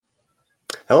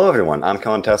Hello, everyone. I'm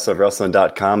Colin Testa of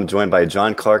Wrestling.com, joined by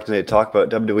John Clark today to talk about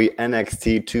WWE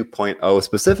NXT 2.0,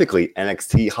 specifically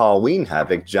NXT Halloween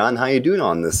Havoc. John, how you doing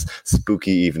on this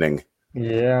spooky evening?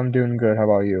 Yeah, I'm doing good. How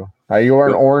about you? Are you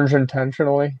wearing Good. orange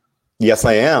intentionally? Yes,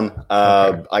 I am.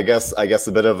 Okay. I guess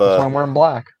a bit of That's why a. I'm wearing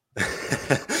black.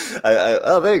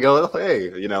 Oh, there you go.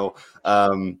 Hey,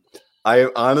 I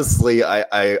honestly,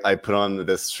 I put on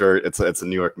this shirt. It's a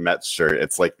New York Mets shirt.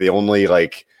 It's like the only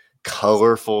like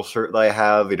colorful shirt that I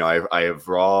have. I have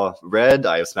Raw red.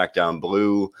 I have SmackDown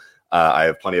blue. I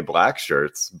have plenty of black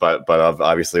shirts, but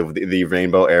obviously with the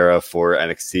rainbow era for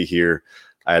NXT here,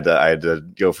 I had to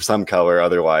go for some color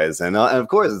otherwise. And of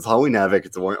course, it's Halloween Havoc.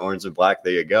 It's orange and black.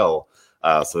 There you go.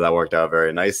 So that worked out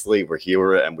very nicely. We're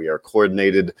here and we are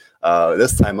coordinated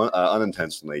this time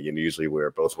unintentionally. Usually we're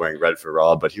both wearing red for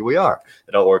Raw, but here we are.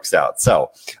 It all works out.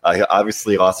 So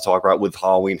obviously lots to talk about with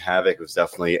Halloween Havoc. It was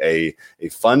definitely a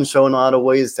fun show in a lot of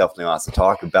ways. Definitely lots to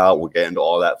talk about. We'll get into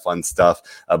all that fun stuff.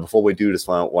 Before we do, just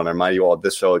want to remind you all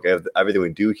this show, everything we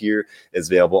do here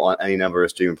is available on any number of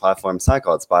streaming platforms.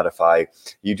 SoundCloud, Spotify,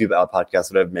 YouTube, Apple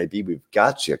Podcasts, whatever it may be. We've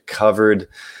got you covered.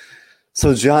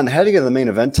 So, John, heading into the main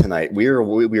event tonight, we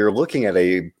were looking at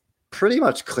a pretty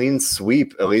much clean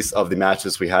sweep, at least of the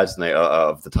matches we had tonight,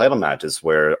 of the title matches,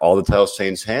 where all the titles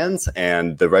changed hands,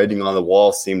 and the writing on the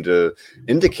wall seemed to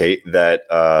indicate that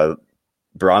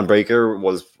Braun Breaker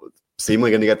was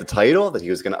seemingly going to get the title, that he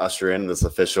was going to usher in this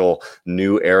official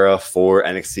new era for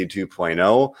NXT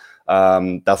 2.0.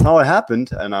 That's not what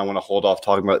happened, and I want to hold off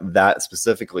talking about that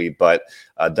specifically, but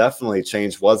definitely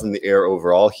change was in the air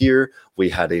overall here. We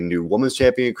had a new women's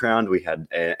champion crowned. We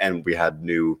had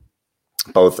new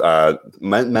both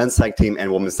men's tag team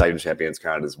and women's tag team champions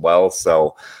crowned as well.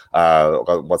 So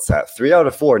what's that? 3 out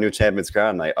of 4 new champions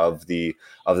crowned night of the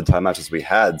time matches we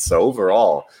had. So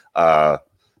overall,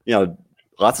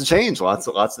 lots of change, lots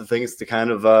of things to kind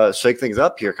of shake things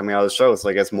up here coming out of the show. So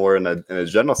I guess more in a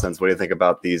general sense, what do you think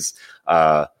about these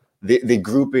the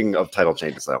grouping of title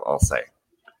changes? I'll say.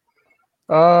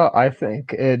 I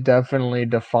think it definitely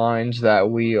defines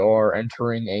that we are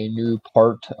entering a new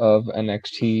part of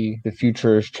NXT. The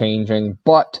future is changing,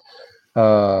 but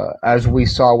as we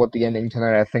saw with the ending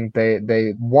tonight, I think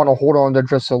they want to hold on to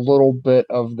just a little bit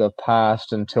of the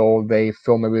past until they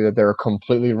feel maybe that they're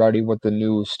completely ready with the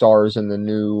new stars and the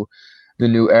new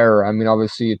era. I mean,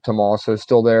 obviously Tommaso is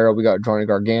still there. We got Johnny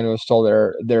Gargano still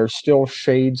there. There's still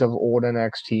shades of old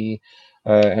NXT,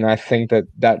 and I think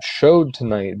that showed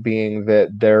tonight, being that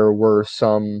there were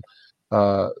some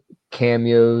uh,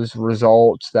 cameos,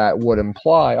 results that would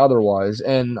imply otherwise.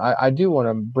 And I do want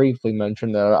to briefly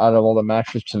mention that out of all the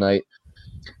matches tonight,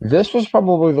 this was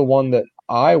probably the one that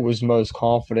I was most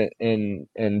confident in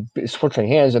switching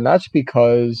hands, and that's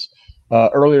because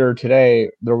earlier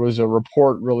today there was a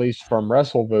report released from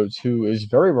WrestleVotes, who is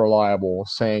very reliable,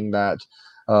 saying that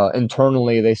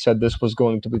internally they said this was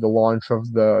going to be the launch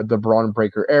of the Braun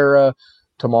Breaker era.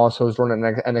 Tommaso's run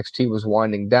at NXT was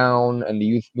winding down, and the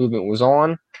youth movement was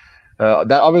on.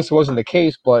 That obviously wasn't the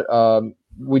case, but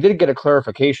we did get a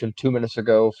clarification 2 minutes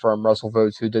ago from Russell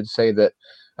Votes, who did say that,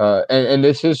 and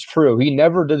this is true. He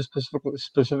never did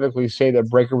specifically say that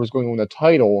Breaker was going to win the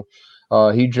title.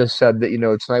 He just said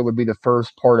that tonight would be the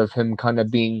first part of him kind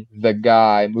of being the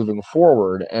guy moving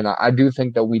forward, and I do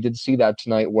think that we did see that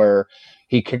tonight, where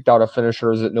he kicked out a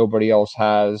finishers that nobody else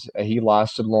has. He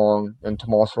lasted long, and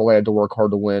Tomas really had to work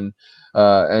hard to win.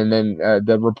 And then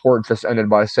the report just ended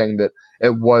by saying that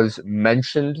it was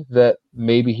mentioned that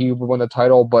maybe he would win the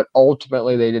title, but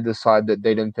ultimately they did decide that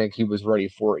they didn't think he was ready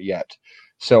for it yet.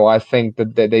 So I think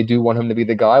that they do want him to be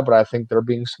the guy, but I think they're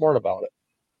being smart about it.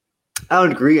 I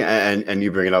would agree, and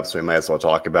you bring it up, so we might as well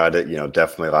talk about it.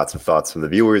 Definitely lots of thoughts from the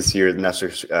viewers here.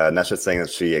 Nesha saying that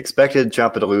she expected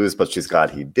Ciampa to lose, but she's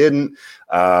glad he didn't.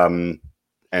 And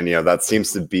that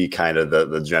seems to be kind of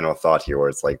the general thought here, where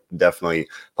it's like definitely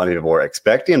plenty of people were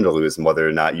expecting him to lose, and whether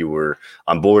or not you were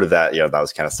on board with that, that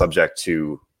was kind of subject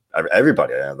to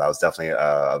everybody. That was definitely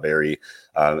a very,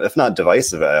 if not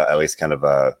divisive, at least kind of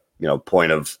a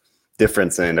point of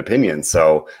difference in opinion.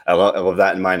 So I love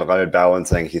that in mind. Leonard Bowen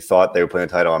saying he thought they were putting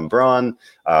the title on Braun.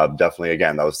 Definitely,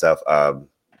 again, that was stuff.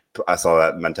 I saw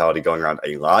that mentality going around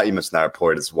a lot. You mentioned that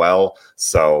report as well.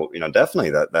 So,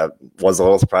 definitely that was a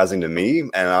little surprising to me.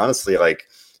 And honestly, like,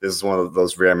 this is one of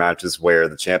those rare matches where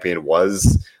the champion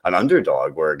was an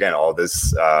underdog, where, again, all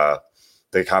this,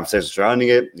 the conversation surrounding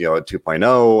it, at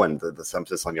 2.0 and the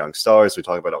emphasis on young stars. We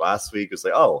talked about it last week. It was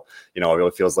like, it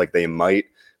really feels like they might,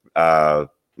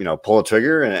 pull a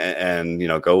trigger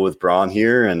and go with Braun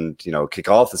here and, kick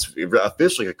off this,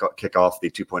 officially kick off the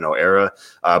 2.0 era.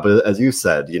 But as you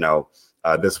said,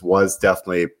 this was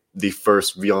definitely the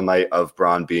first real night of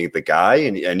Braun being the guy,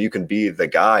 and you can be the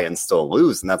guy and still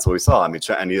lose, and that's what we saw. I mean,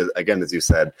 and again, as you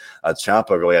said,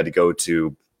 Ciampa really had to go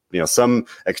to some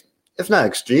if not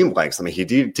extreme lengths. I mean, he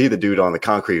DDT'd the dude on the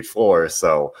concrete floor,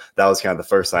 so that was kind of the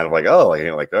first sign of like, oh,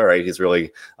 all right, he's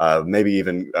really maybe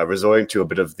even resorting to a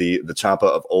bit of the Ciampa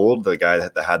of old, the guy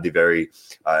that had the very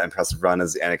impressive run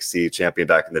as the NXT champion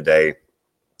back in the day.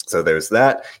 So there's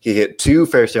that. He hit 2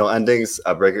 fairy tale endings,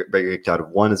 Breaker kicked out of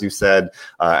 1, as you said,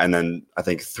 and then I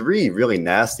think 3 really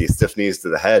nasty stiff knees to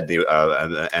the head,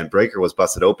 and Breaker was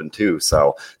busted open too.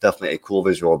 So definitely a cool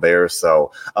visual there.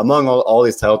 So among all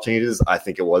these title changes, I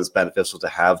think it was beneficial to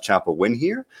have Ciampa win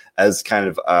here as kind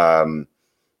of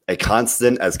a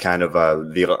constant, as kind of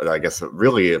I guess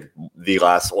really the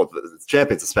last, or the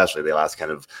champions especially, the last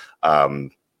kind of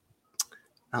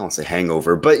I don't want to say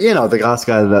hangover, but the last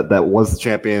guy that was the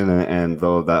champion, and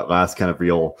though that last kind of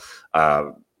real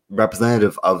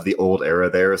representative of the old era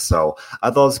there. So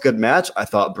I thought it was a good match. I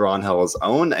thought Braun held his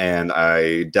own, and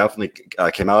I definitely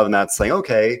came out of the match saying,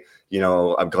 okay,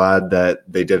 I'm glad that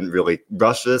they didn't really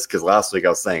rush this, because last week I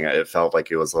was saying it felt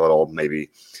like it was maybe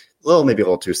a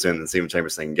little too soon. And Stephen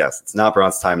Chambers saying, yes, it's not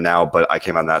Braun's time now, but I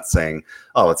came out of that saying,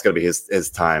 oh, it's going to be his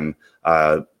time.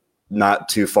 Not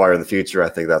too far in the future. I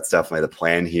think that's definitely the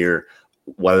plan here.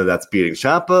 Whether that's beating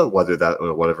Ciampa,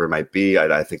 whatever it might be,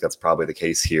 I think that's probably the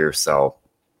case here. So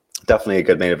definitely a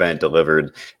good main event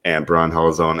delivered, and Braun held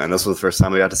his own. And this was the first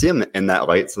time we got to see him in that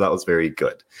light, so that was very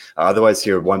good. Otherwise,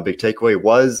 here one big takeaway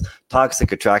was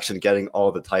Toxic Attraction getting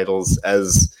all the titles.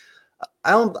 As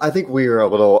I think we were a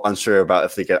little unsure about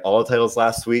if they get all the titles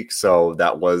last week, so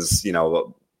that was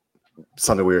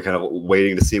something we were kind of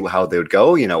waiting to see how they would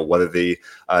go, whether the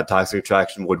Toxic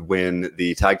Attraction would win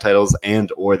the tag titles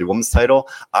and or the women's title.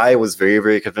 I was very,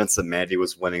 very convinced that Mandy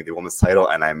was winning the women's title,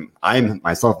 and I'm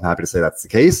myself happy to say that's the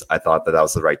case. I thought that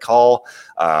was the right call.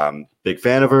 Big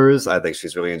fan of hers. I think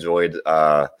she's really enjoyed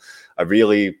a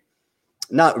really,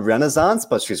 not renaissance,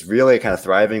 but she's really kind of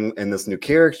thriving in this new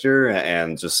character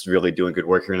and just really doing good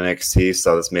work here in NXT.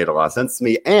 So this made a lot of sense to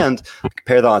me. And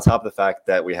compare that on top of the fact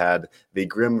that we had the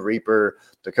Grim Reaper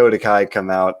Dakota Kai come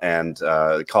out and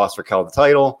cost Raquel the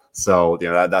title. So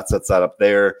that sets that up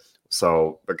there.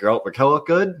 So Raquel looked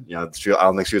good. I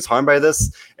don't think she was harmed by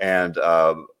this. And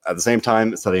at the same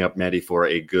time, setting up Mandy for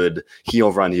a good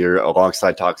heel run here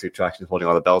alongside Toxic Attraction holding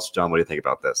all the belts. John, what do you think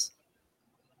about this?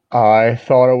 I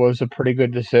thought it was a pretty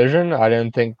good decision. I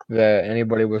didn't think that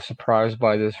anybody was surprised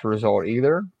by this result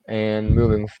either. And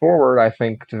moving forward, I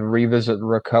think to revisit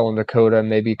Raquel and Dakota,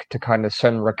 maybe to kind of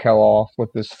send Raquel off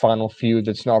with this final feud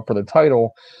that's not for the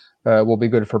title, will be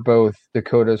good for both.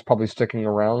 Dakota is probably sticking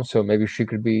around, so maybe she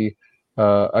could be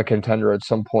a contender at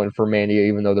some point for Mandy,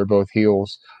 even though they're both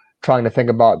heels. Trying to think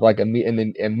about in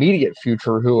the immediate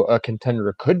future who a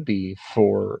contender could be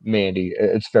for Mandy.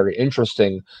 It's very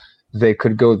interesting. They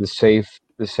could go the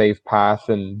safe path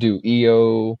and do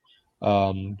EO.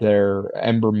 Their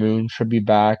Ember Moon should be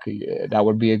back. That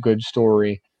would be a good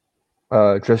story.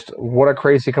 Just what a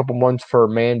crazy couple months for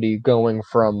Mandy, going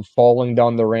from falling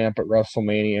down the ramp at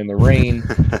WrestleMania in the rain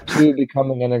to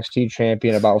becoming NXT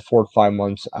champion about 4 to 5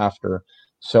 months after.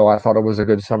 So I thought it was a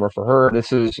good summer for her.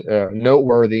 This is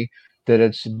noteworthy that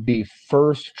it's the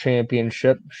first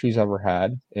championship she's ever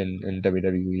had in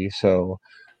WWE. So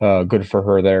good for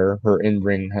her there. Her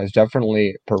in-ring has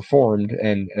definitely performed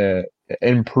and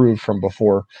improved from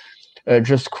before.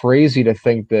 Just crazy to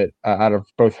think that out of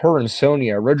both her and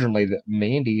Sonya originally, that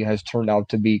Mandy has turned out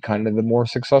to be kind of the more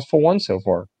successful one so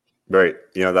far. Right.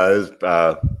 That is,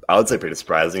 I would say, pretty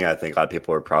surprising. I think a lot of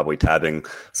people are probably tabbing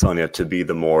Sonya to be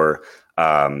the more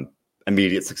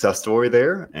immediate success story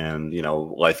there. And,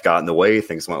 life got in the way.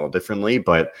 Things went a little differently.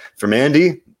 But for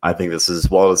Mandy, I think this is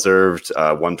well-deserved.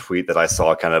 One tweet that I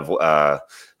saw kind of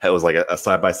it was like a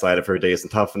side-by-side of her days and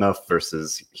Tough Enough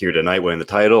versus here tonight winning the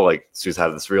title. Like, she's had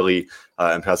this really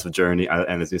impressive journey.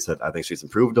 And as you said, I think she's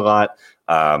improved a lot.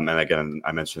 And again,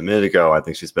 I mentioned a minute ago, I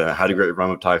think she's had a great run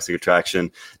with Toxic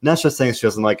Attraction. Not just saying she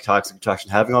doesn't like Toxic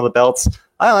Attraction having all the belts.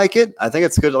 I like it. I think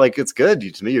it's good. It's good.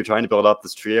 To me, you're trying to build up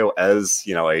this trio as,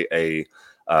 a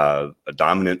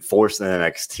dominant force in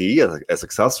NXT, a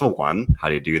successful one. How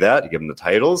do you do that? You give them the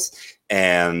titles.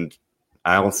 And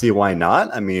I don't see why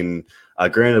not. I mean,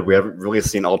 granted, we haven't really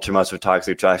seen all too much of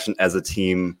Toxic Attraction as a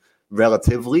team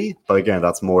relatively, but again,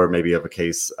 that's more maybe of a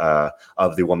case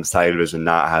of the women's title division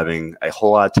not having a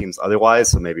whole lot of teams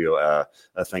otherwise, so maybe a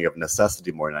thing of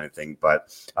necessity more than anything.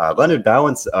 But Leonard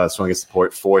Bowen's showing his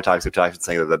support for Toxic Attraction,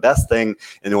 saying they're the best thing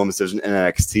in the women's division in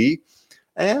NXT.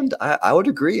 And I would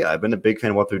agree. I've been a big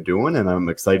fan of what they're doing, and I'm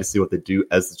excited to see what they do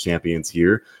as the champions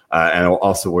here. And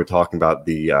also, we're talking about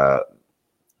the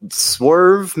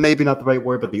swerve, maybe not the right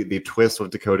word, but the twist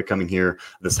with Dakota coming here.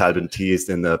 This had been teased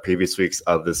in the previous weeks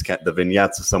of the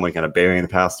vignettes of someone kind of burying the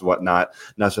past and whatnot.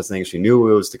 Not just saying she knew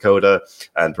it was Dakota,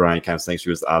 and Brian kind of saying she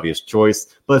was the obvious choice,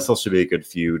 but it still should be a good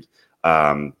feud.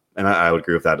 And I would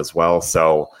agree with that as well.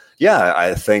 So yeah,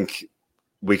 I think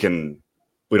we don't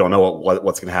know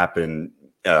what's going to happen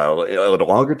a little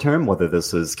longer term, whether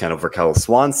this is kind of Raquel's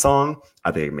swan song.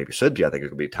 I think it maybe should be. I think it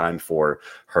could be time for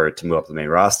her to move up to the main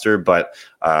roster, but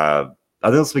I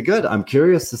think this will be good. I'm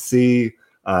curious to see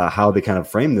how they kind of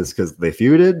frame this, because they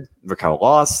feuded. Raquel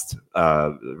lost.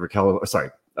 Raquel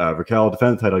defended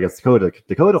the title against Dakota.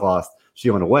 Dakota lost. She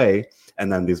went away,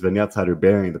 and then these vignettes had her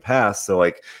burying the past. So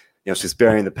like, she's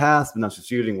burying the past, but now she's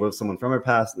feuding with someone from her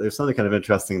past. There's something kind of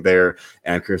interesting there,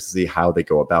 and I'm curious to see how they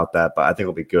go about that. But I think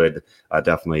it'll be good.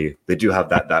 Definitely, they do have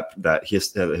that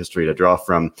history to draw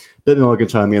from. Ben Milligan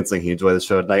chiming in saying he enjoyed the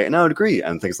show tonight, and I would agree.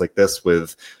 And things like this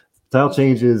with title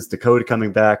changes, Dakota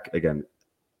coming back again,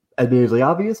 admittedly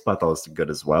obvious, but I thought it was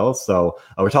good as well. So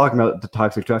we're talking about the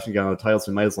Toxic Attraction getting on the titles.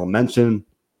 We might as well mention.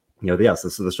 Yes,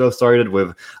 so the show started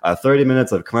with 30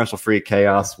 minutes of commercial-free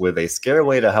chaos with a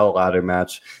Scareway to Hell ladder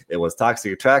match. It was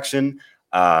Toxic Attraction,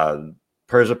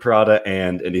 Persia Pirotta,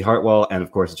 and Indy Hartwell, and of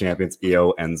course the champions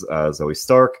Io and Zoe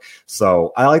Stark.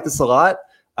 So I like this a lot.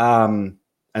 And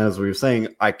as we were saying,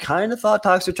 I kind of thought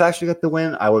Toxic Attraction got the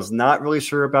win. I was not really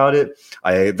sure about it.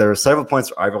 There were several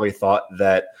points where I really thought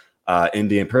that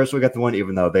Indy and Persia would get the win,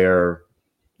 even though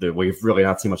we've really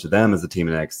not seen much of them as a team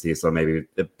in NXT, so maybe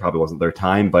it probably wasn't their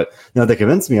time. But they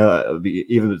convinced me,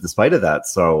 even despite of that.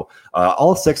 So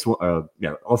all six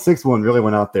really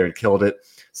went out there and killed it.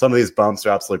 Some of these bumps are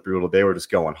absolutely brutal. They were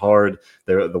just going hard.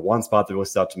 The one spot that really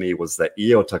stuck to me was that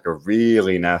Io took a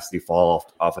really nasty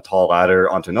fall off a tall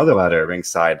ladder onto another ladder at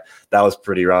ringside. That was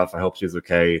pretty rough. I hope she's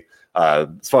okay.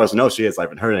 As far as I know, she is. I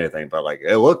haven't heard anything, but like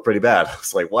it looked pretty bad.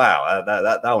 It's like, wow,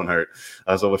 that one hurt.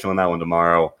 So we'll on that one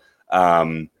tomorrow.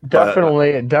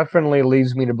 Definitely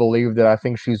leads me to believe that I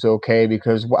think she's okay,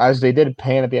 because as they did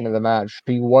pan at the end of the match,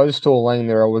 she was still laying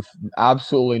there with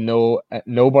absolutely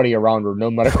nobody around her,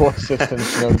 no medical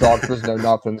assistants, no doctors, no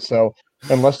nothing. So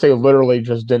unless they literally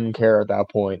just didn't care at that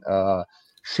point,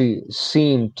 she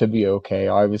seemed to be okay.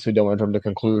 I obviously don't enter into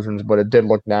conclusions, but it did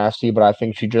look nasty. But I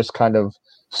think she just kind of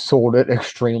sold it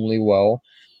extremely well,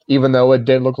 even though it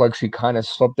did look like she kind of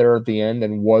slipped there at the end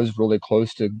and was really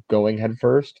close to going head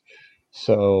first.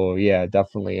 So, yeah,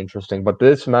 definitely interesting. But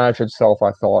this match itself,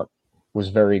 I thought, was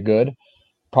very good.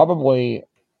 Probably,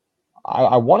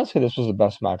 I want to say this was the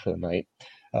best match of the night.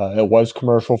 It was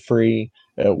commercial-free.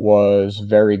 It was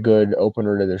very good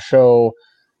opener to the show.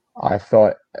 I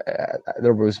thought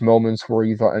there was moments where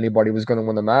you thought anybody was going to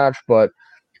win the match. But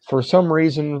for some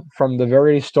reason, from the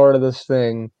very start of this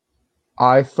thing,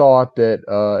 I thought that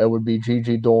it would be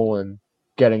Gigi Dolan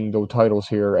getting the titles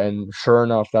here, and sure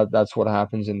enough, that's what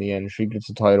happens in the end. She gets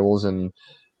the titles, and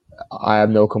I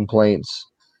have no complaints.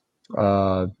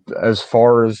 As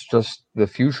far as just the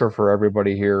future for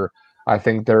everybody here, I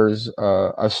think there's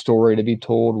a story to be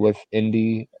told with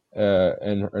Indy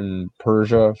and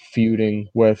Persia feuding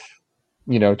with,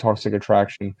 Toxic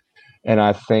Attraction. And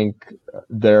I think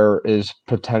there is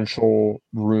potential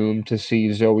room to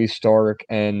see Zoe Stark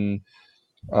and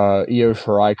Io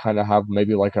Shirai kind of have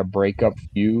maybe like a breakup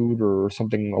feud or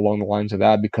something along the lines of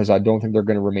that, because I don't think they're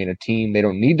going to remain a team. They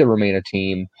don't need to remain a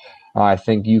team. I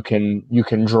think you can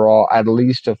draw at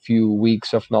least a few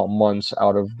weeks, if not months,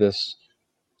 out of this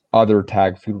other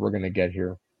tag feud we're going to get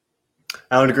here.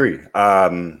 I would agree.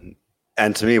 And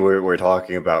to me, we're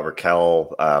talking about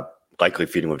Raquel likely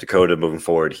feuding with Dakota moving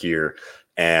forward here,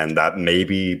 and that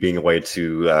maybe being a way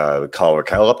to call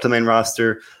Raquel up to the main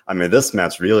roster. I mean, this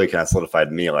match really kind of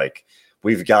solidified me. Like,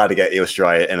 we've got to get Io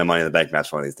Shirai in a Money in the Bank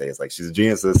match one of these days. Like, she's a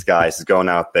genius of this guy. She's going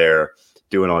out there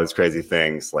doing all these crazy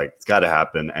things. Like, it's got to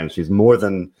happen. And she's more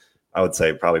than, I would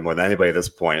say, probably more than anybody at this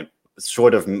point,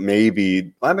 short of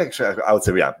maybe, I would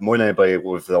say, yeah, more than anybody,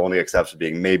 with the only exception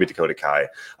being maybe Dakota Kai,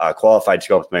 qualified to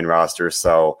go up to the main roster.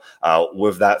 So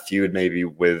with that feud, maybe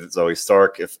with Zoe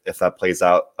Stark, if that plays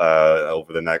out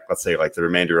over the next, let's say, like the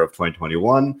remainder of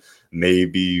 2021,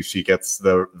 maybe she gets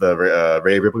the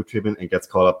Rhea Ripley treatment and gets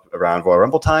called up around Royal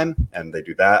Rumble time, and they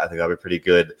do that. I think that'd be pretty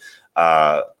good.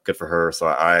 Good for her. So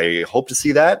I hope to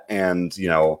see that. And,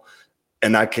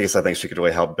 in that case, I think she could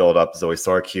really help build up Zoe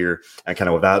Stark here. And kind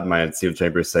of with that in mind, Stephen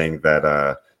Chambers saying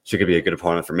that she could be a good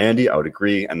opponent for Mandy. I would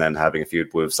agree. And then having a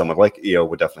feud with someone like Io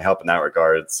would definitely help in that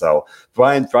regard. So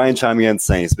Brian chiming in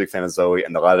saying he's a big fan of Zoe,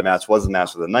 and the ladder match was the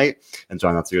match of the night. And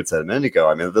John Natsu had said a minute ago,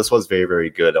 I mean, this was very, very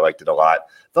good. I liked it a lot.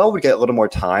 Thought we'd get a little more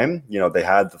time. You know, they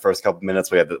had the first couple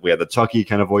minutes. We had the Chucky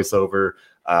kind of voiceover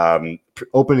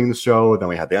opening the show. Then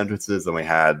we had the entrances. Then we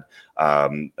had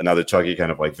another Chucky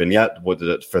kind of like vignette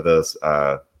for this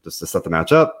just to set the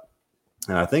match up.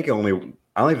 And I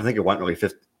don't even think it went really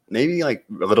maybe like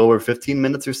a little over 15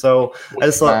 minutes or so. I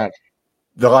just thought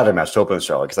the ladder match to open the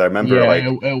show, because I remember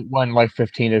it went like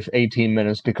 15 to 18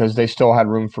 minutes because they still had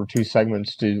room for 2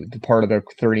 segments to part of their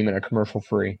 30-minute commercial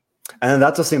free. And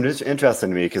that just seemed interesting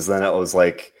to me, because then it was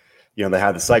like, you know, they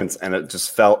had the segments and it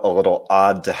just felt a little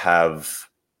odd to have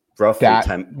roughly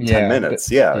 10 minutes.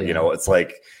 You know, it's like,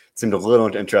 it seemed a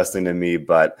little interesting to me,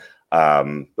 but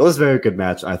it was a very good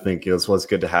match. I think it was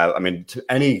good to have. I mean, to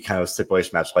any kind of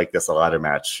stipulation match like this, a ladder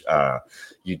match,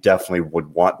 you definitely would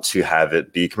want to have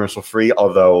it be commercial free.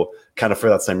 Although, kind of for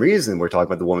that same reason, we're talking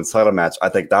about the women's title match. I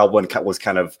think that one was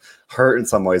kind of hurt in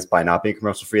some ways by not being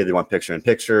commercial free. They want picture in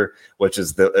picture, which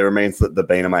is it remains the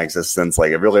bane of my existence.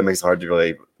 Like, it really makes it hard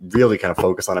to really kind of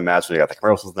focus on a match when you got the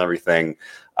commercials and everything.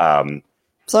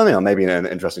 So, you know, maybe an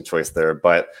interesting choice there,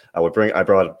 but I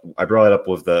brought it up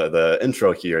with the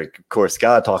intro here. Of course,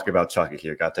 gotta talk about Chucky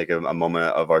here. Gotta take a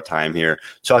moment of our time here.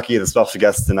 Chucky, the special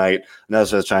guest tonight.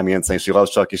 Nezra chiming in saying she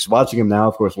loves Chucky. She's watching him now.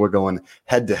 Of course, we're going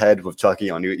head to head with Chucky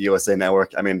on USA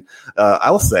Network. I mean,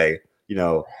 I will say, you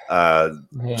know,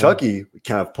 Chucky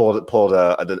kind of pulled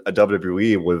a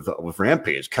WWE with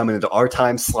Rampage coming into our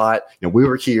time slot. You know, we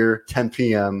were here 10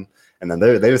 p.m. And then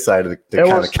they decided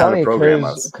to kind of program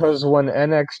us. Because when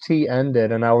NXT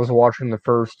ended and I was watching the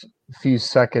first few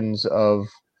seconds of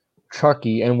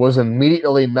Chucky and was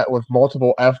immediately met with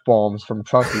multiple F-bombs from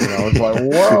Chucky, and I was like,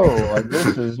 whoa, like,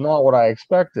 this is not what I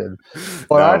expected.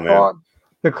 But I thought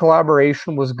the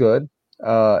collaboration was good.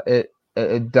 It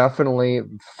definitely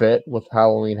fit with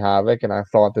Halloween Havoc, and I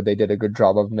thought that they did a good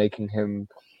job of making him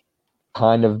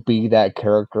kind of be that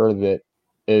character that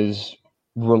is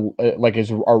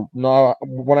not,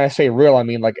 when I say real, I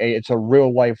mean like it's a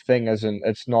real life thing, as in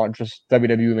it's not just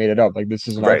WWE made it up. Like, this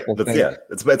is an actual thing. Yeah,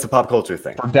 it's a pop culture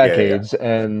thing for decades,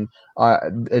 and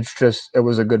it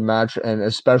was a good match, and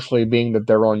especially being that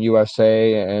they're on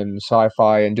USA and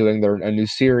Sci-Fi and doing a new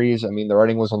series. I mean, the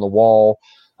writing was on the wall.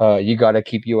 You got to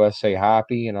keep USA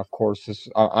happy, and of course,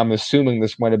 I'm assuming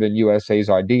this might have been USA's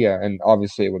idea, and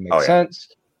obviously it would make sense.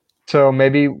 So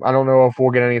maybe, I don't know if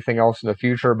we'll get anything else in the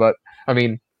future, but I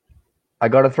mean, I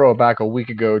got to throw it back a week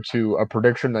ago to a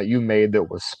prediction that you made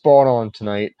that was spot on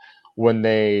tonight when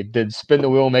they did Spin the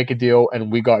Wheel, Make a Deal,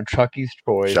 and we got Chucky's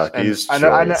Choice. And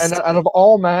out of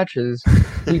all matches,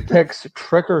 he picks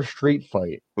Trick or Street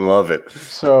Fight. Love it.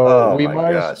 So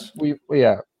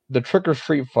the Trick or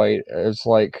Street Fight is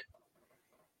like,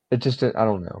 it just, I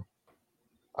don't know.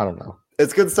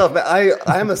 It's good stuff.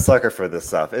 I'm a sucker for this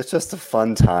stuff. It's just a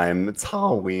fun time. It's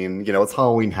Halloween. You know, it's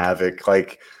Halloween Havoc.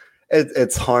 Like,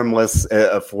 it's harmless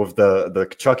with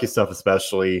the Chucky stuff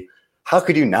especially. How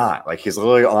could you not? Like, he's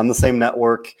literally on the same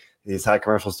network. He's had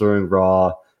commercials during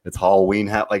Raw. It's Halloween.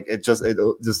 Like,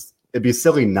 it'd be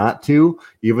silly not to,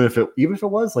 even if it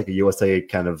was like a USA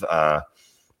kind of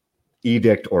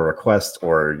edict or request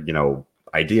or, you know,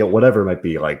 idea, whatever it might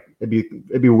be. Like,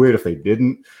 it'd be weird if they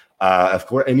didn't. Of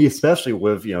course, and especially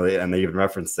with, you know, and they even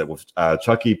referenced it with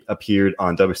Chucky appeared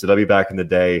on WCW back in the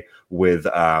day with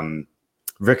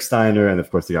Rick Steiner, and of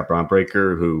course they got Braun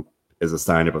Breaker, who is a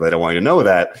Steiner, but they don't want you to know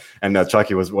that. And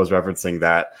Chucky was referencing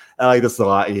that. I like this a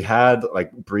lot. He had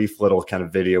like brief little kind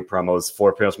of video promos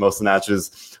for pretty much most of the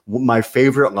matches. My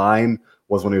favorite line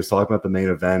was when he was talking about the main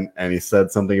event, and he said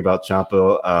something about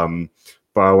Ciampa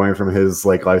borrowing from his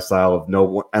like lifestyle of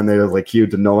no, and they were like cued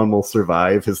to "No One Will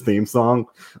Survive," his theme song.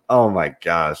 Oh my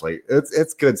gosh, like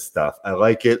it's good stuff. I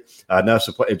like it.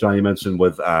 Nessa, Johnny mentioned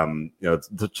with you know,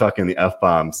 the Chuck and the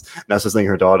F-bombs. Nessa's saying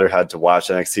her daughter had to watch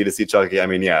NXT to see Chucky. I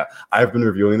mean, yeah, I've been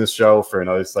reviewing this show for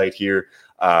another site here.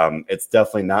 It's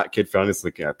definitely not kid friendly.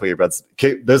 So, put your bets.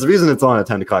 There's a reason it's on at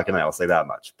 10 o'clock at night. I'll say that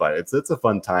much. But it's a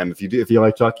fun time. If you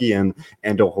like Chucky and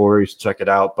horror, you should check it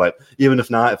out. But even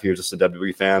if not, if you're just a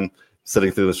WWE fan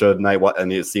sitting through the show tonight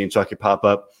and you're seeing Chucky pop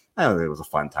up, I don't think it was a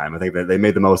fun time. I think that they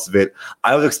made the most of it.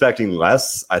 I was expecting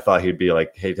less. I thought he'd be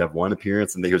like, hey, to have one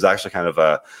appearance, and he was actually kind of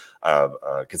a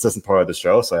consistent part of the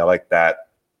show. So I like that.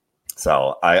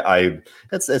 So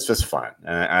it's just fun,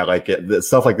 and I like it.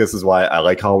 Stuff like this is why I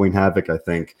like Halloween Havoc. I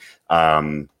think they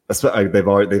had,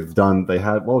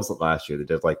 what was it last year? They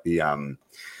did like the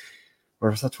or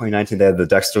was that 2019? They had the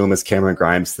Dexter Lumis, Cameron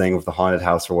Grimes thing with the haunted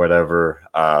house or whatever.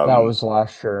 That was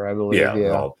last year, I believe. Yeah, it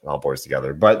Yeah. all boils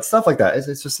together. But stuff like that,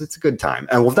 it's a good time.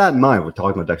 And with that in mind, we're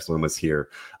talking about Dexter Lumis here.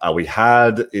 We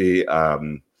had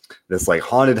this like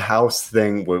haunted house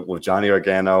thing with Johnny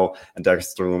Gargano and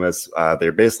Dexter Lumis.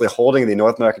 They're basically holding the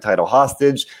North American title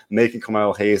hostage, making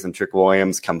Carmelo Hayes and Trick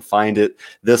Williams come find it.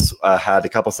 This had a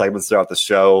couple segments throughout the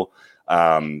show.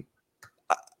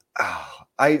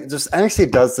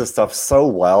 NXT does this stuff so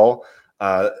well.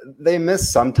 They miss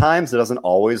sometimes. It doesn't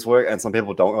always work, and some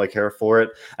people don't really care for it.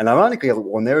 And ironically,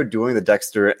 when they were doing the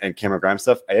Dexter and Cameron Grimes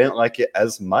stuff, I didn't like it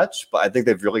as much, but I think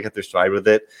they've really hit their stride with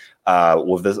it.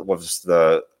 With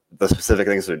the specific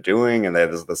things they're doing, and they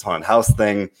have this haunted house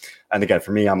thing. And again,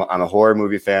 for me, I'm a horror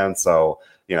movie fan, so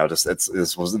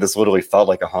this literally felt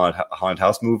like a haunted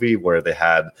house movie where they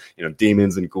had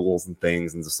demons and ghouls and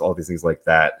things and just all these things like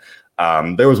that.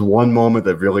 There was one moment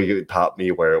that really popped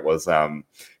me where it was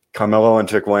Carmelo and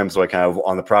Trick Williams were kind of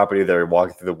on the property. They were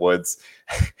walking through the woods,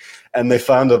 and they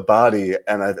found a body.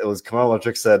 And it was Carmelo and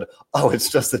Trick said, "Oh, it's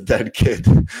just a dead kid."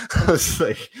 I was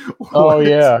like, what? "Oh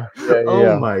yeah,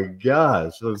 oh my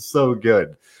gosh, it was so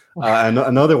good." And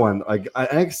another one, like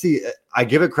NXT, I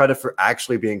give it credit for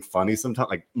actually being funny sometimes,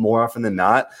 like more often than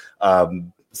not.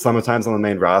 Sometimes on the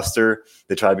main roster,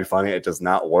 they try to be funny. It does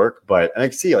not work. But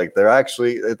NXT, like they're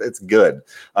actually, it's good.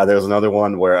 There was another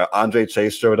one where Andre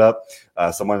Chase showed up.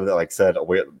 Someone that like said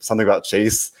something about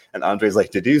Chase, and Andre's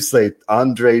like, "Did you say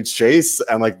Andre Chase?"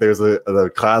 And like there's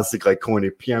the classic like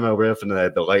corny piano riff, and then they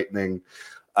had the lightning.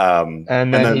 And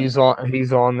then he's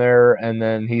on there, and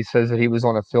then he says that he was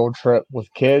on a field trip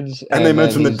with kids, and they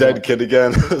mentioned the dead kid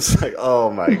again. It's like, oh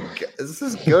my god, this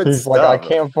is good he's stuff. like, "I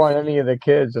can't find any of the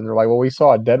kids," and they're like, "Well, we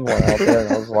saw a dead one out there,"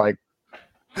 and I was like,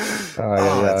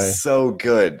 it's so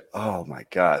good. Oh my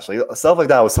gosh, like stuff like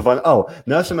that was so fun. Oh,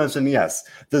 now to mention, yes,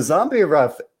 the zombie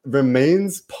ref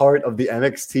remains part of the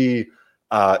NXT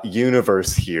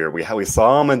universe here. We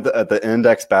saw him at the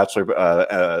Index Bachelor,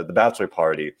 the Bachelor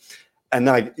Party. And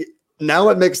now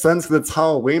it makes sense because it's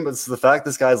Halloween, but the fact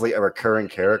this guy's like a recurring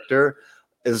character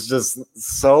is just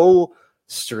so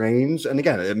strange. And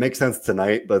again, it makes sense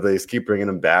tonight, but they just keep bringing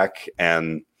him back.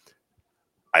 And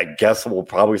I guess we'll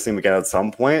probably see him again at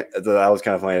some point. That was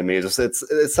kind of funny to me.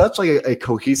 It's such like a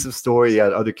cohesive story. You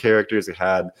had other characters. You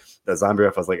had the zombie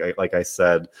ref, like I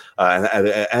said, and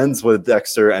it ends with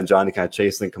Dexter and Johnny kind of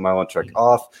chasing Carmelo and Trick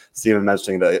off. Steven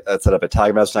mentioning that set up a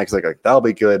tag match next. Like that'll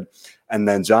be good. And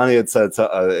then Johnny had said,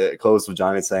 it closed with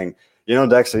Johnny saying,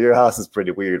 "Dexter, your house is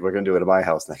pretty weird. We're going to do it at my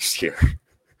house next year."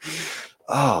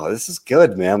 Oh, this is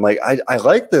good, man. Like, I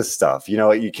like this stuff.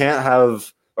 You can't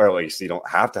have, or at least you don't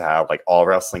have to have, like, all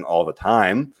wrestling all the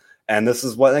time. And this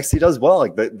is what NXT does well.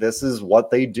 Like, this is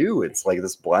what they do. It's like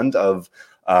this blend of,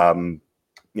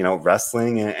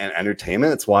 wrestling and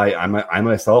entertainment. It's why I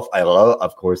myself, I love,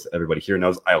 of course, everybody here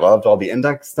knows, I loved all the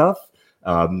Index stuff.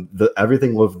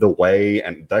 Everything with the way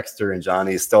and Dexter and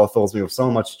Johnny still fills me with so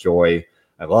much joy.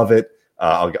 I love it.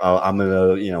 I'm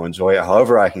gonna enjoy it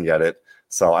however I can get it.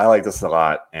 So I like this a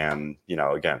lot. And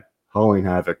again, Halloween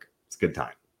Havoc, it's a good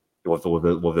time with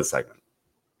this segment.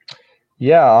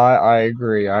 Yeah, I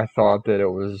agree. I thought that it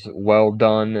was well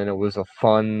done, and it was a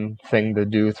fun thing to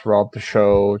do throughout the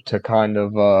show to kind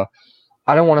of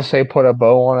I don't want to say put a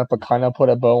bow on it, but kind of put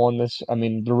a bow on this. I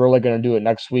mean, they're really going to do it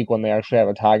next week when they actually have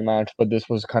a tag match, but this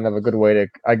was kind of a good way to,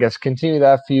 I guess, continue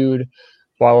that feud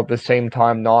while at the same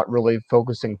time not really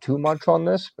focusing too much on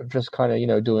this, but just kind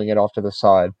of, doing it off to the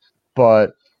side.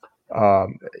 But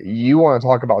you want to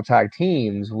talk about tag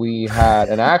teams. We had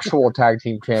an actual tag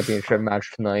team championship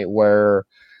match tonight where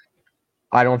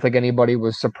I don't think anybody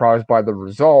was surprised by the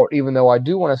result, even though I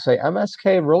do want to say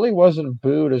MSK really wasn't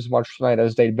booed as much tonight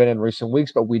as they'd been in recent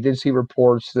weeks, but we did see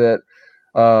reports that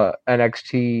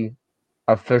NXT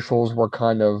officials were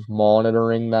kind of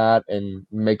monitoring that and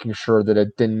making sure that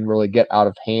it didn't really get out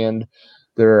of hand.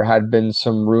 There had been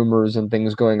some rumors and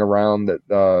things going around that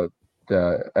the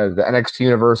NXT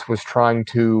universe was trying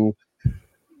to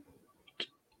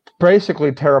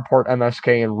basically tear apart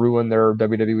MSK and ruin their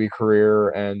WWE career,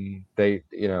 and they,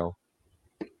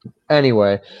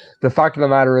 anyway, the fact of the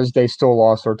matter is they still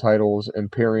lost their titles.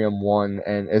 Imperium won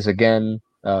and is again,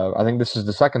 I think this is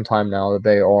the second time now that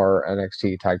they are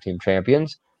NXT Tag Team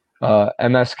Champions.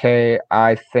 MSK,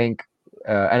 I think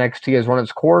NXT has run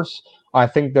its course. I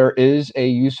think there is a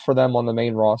use for them on the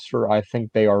main roster. I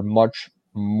think they are much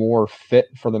more fit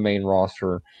for the main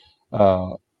roster.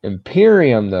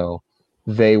 Imperium, though,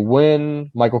 they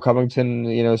win. Michael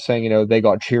Covington, saying, they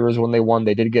got cheers when they won.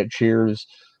 They did get cheers.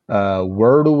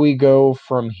 Where do we go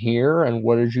from here? And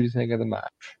what did you think of the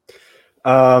match?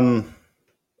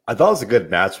 I thought it was a good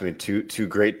match. I mean, two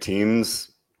great teams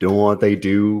doing what they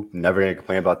do. Never gonna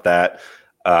complain about that.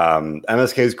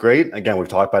 MSK is great. Again, we've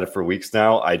talked about it for weeks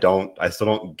now. I still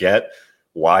don't get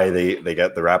why they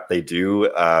get the rap they do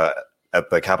at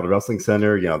the Capital Wrestling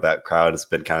Center. You know, that crowd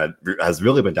has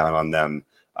really been down on them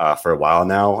for a while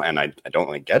now, and I don't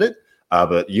really get it.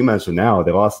 But you mentioned now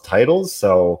they lost titles,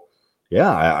 so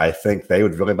yeah, I think they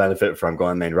would really benefit from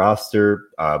going main roster.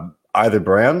 Either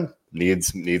brand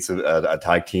needs a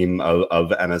tag team of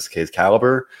MSK's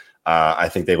caliber. I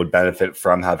think they would benefit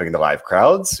from having the live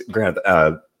crowds. Granted,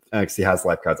 NXT has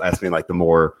live crowds. I mean, like the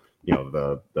more, you know,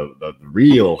 the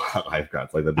real live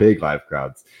crowds, like the big live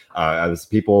crowds. As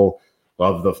people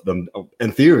love them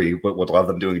in theory, would love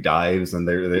them doing dives, and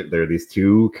they're these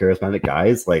two charismatic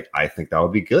guys. Like, I think that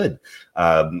would be good.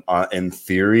 In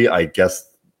theory, I guess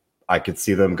I could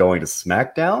see them going to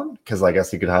SmackDown, because I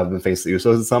guess you could have them face the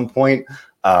Usos at some point.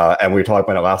 And we talked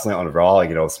about it last night on Raw.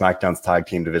 You know, SmackDown's tag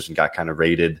team division got kind of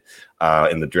rated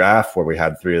in the draft, where we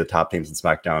had three of the top teams in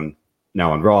SmackDown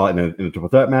now on Raw in a triple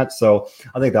threat match. So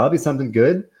I think that'll be something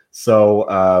good. So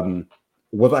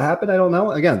will that happen? I don't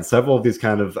know. Again, several of these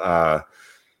kind of I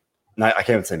can't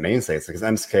even say mainstays, because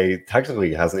MSK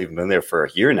technically hasn't even been there for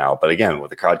a year now. But again,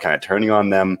 with the crowd kind of turning on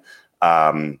them,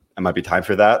 it might be time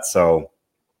for that. So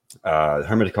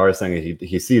Hermit Dakar is saying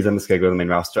he sees MSK go to the main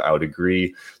roster. I would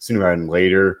agree, sooner rather than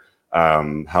later.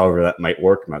 However that might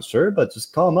work, I'm not sure, but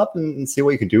just call them up and see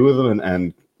what you can do with them,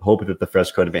 and hope that the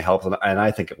fresh code may help them. And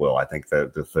I think it will. I think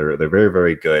that they're very,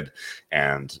 very good,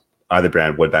 and either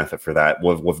brand would benefit for that.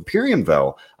 With Imperium,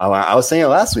 though, I was saying it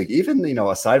last week, even, you know,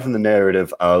 aside from the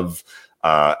narrative of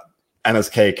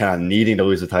MSK kind of needing to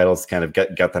lose the titles to kind of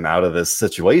get them out of this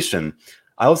situation,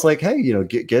 I was like, hey, you know,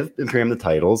 give Imperium the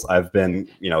titles. I've been,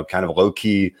 you know, kind of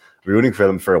low-key rooting for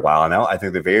them for a while now. I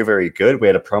think they're very, very good. We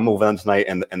had a promo with them tonight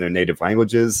in their native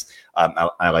languages.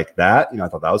 I like that. You know, I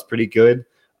thought that was pretty good.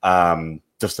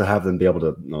 Just to have them be able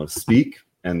to, you know, speak,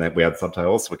 and that we had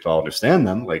subtitles so we could all understand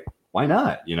them. Like, why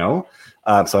not? You know?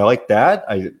 So I like that.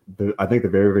 I think they're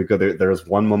very, very good. There was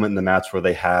one moment in the match where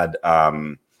they had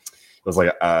it was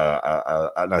like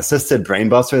an assisted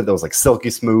brainbuster that was like silky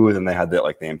smooth, and they had the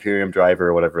Imperium driver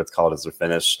or whatever it's called as their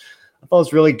finish. I thought it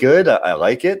was really good. I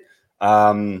like it.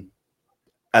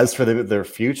 As for their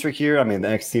future here, I mean, the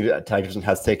NXT tag division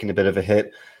has taken a bit of a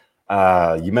hit.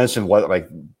 You mentioned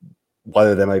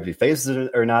whether they might be faces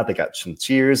or not. They got some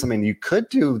cheers. I mean, you could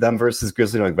do them versus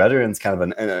Grizzly Young Veterans, kind of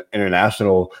an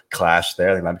international clash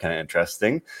there. I think that'd be kind of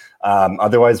interesting.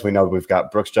 Otherwise, we know we've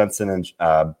got Brooks Jensen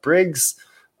and Briggs.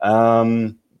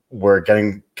 We're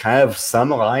getting kind of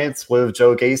some alliance with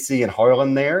Joe Gacy and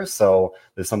Harlan there, so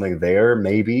there's something there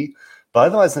maybe. But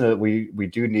otherwise, we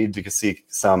do need to see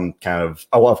some kind of.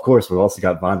 Oh, well, of course, we've also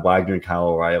got Von Wagner and Kyle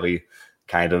O'Reilly,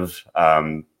 kind of.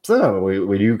 So no,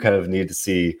 we do kind of need to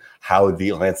see how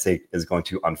the landscape is going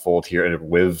to unfold here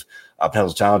with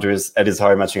potential challengers. Ed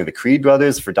Ishihara mentioning the Creed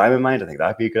brothers for Diamond Mine. I think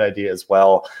that'd be a good idea as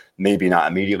well. Maybe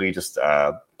not immediately, just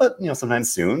but you know, sometime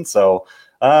soon. So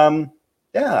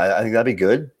yeah, I think that'd be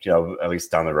good. You know, at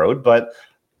least down the road. But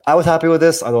I was happy with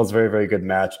this. I thought it was a very, very good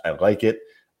match. I like it.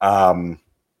 And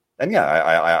yeah,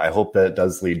 I hope that it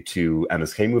does lead to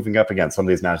MSK moving up again. Some of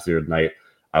these matches here tonight,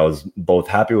 I was both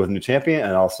happy with the new champion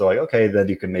and also like, okay, then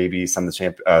you can maybe send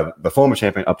the former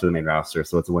champion up to the main roster,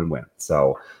 so it's a win-win.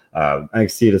 So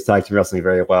NXT does tag team wrestling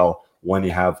very well when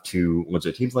you have two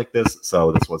legit teams like this.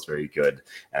 So this was very good,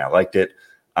 and I liked it.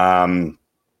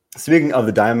 Speaking of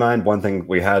the Diamond Mine, one thing,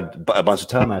 we had a bunch of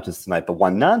title matches tonight, but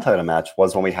one non-title match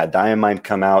was when we had Diamond Mine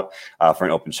come out for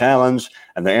an open challenge,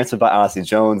 and they're answered by Odyssey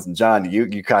Jones. And John,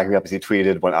 you cracked me up as he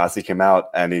tweeted when Odyssey came out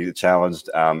and he challenged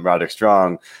Roderick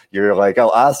Strong. You're like,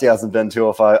 oh, Odyssey hasn't been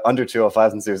under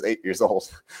 205 since he was 8 years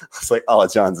old. It's like, oh,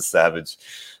 John's a savage.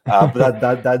 But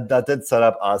that did set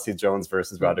up Odyssey Jones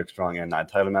versus Roderick Strong in a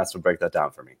non-title match. So break that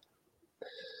down for me.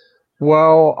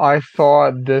 Well, I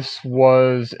thought this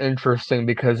was interesting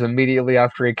because immediately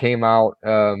after he came out,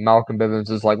 Malcolm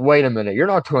Bivens is like, wait a minute, you're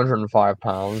not 205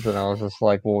 pounds. And I was just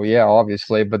like, well, yeah,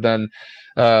 obviously. But then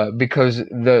because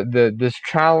this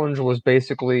challenge was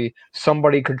basically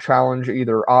somebody could challenge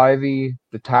either Ivy,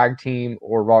 the tag team,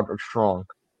 or Roderick Strong.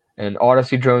 And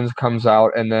Odyssey Jones comes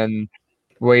out, and then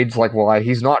Wade's like, well,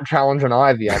 he's not challenging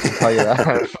Ivy, I can tell you that.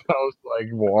 So I was like,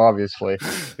 well, obviously.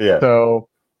 Yeah. So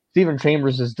Stephen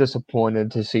Chambers is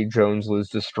disappointed to see Jones lose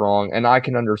to Strong, and I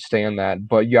can understand that,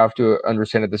 but you have to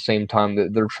understand at the same time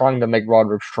that they're trying to make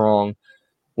Roderick Strong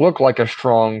look like a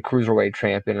strong cruiserweight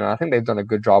champion, and I think they've done a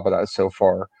good job of that so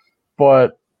far.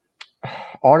 But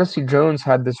Odyssey Jones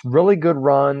had this really good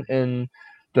run in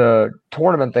the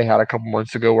tournament they had a couple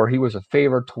months ago where he was a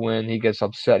favorite to win. He gets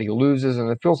upset, he loses, and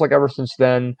it feels like ever since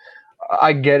then,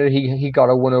 I get it. He got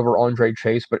a win over Andre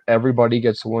Chase, but everybody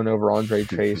gets a win over Andre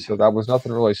Chase, so that was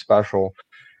nothing really special.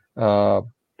 Uh,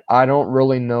 I don't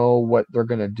really know what they're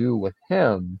gonna do with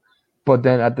him, but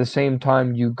then at the same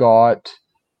time, you got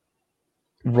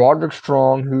Roderick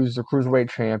Strong, who's the cruiserweight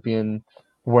champion.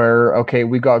 Where okay,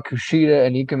 we got Kushida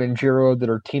and Ika Manjiro that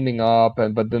are teaming up,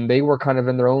 and but then they were kind of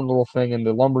in their own little thing in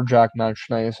the lumberjack match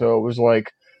tonight. So it was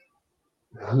like,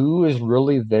 who is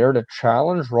really there to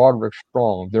challenge Roderick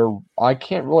Strong? I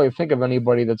can't really think of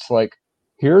anybody that's like,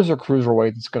 here's a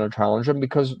cruiserweight that's going to challenge him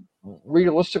because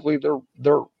realistically,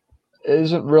 there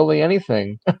isn't really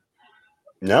anything.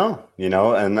 No,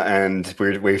 and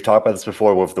we've talked about this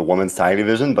before with the women's tag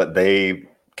division, but they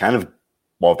kind of,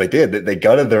 well, they did. They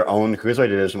gutted their own cruiserweight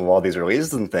division with all these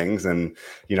releases and things, and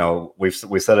we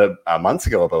said it months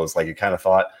ago, but it was like you kind of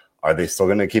thought, are they still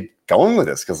going to keep going with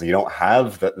this? Because you don't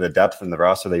have the depth in the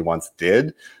roster they once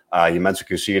did. You mentioned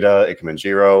Kushida,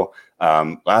 Ikemenjiro.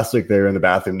 Last week they were in the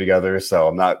bathroom together, so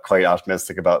I'm not quite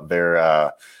optimistic about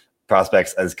their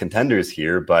prospects as contenders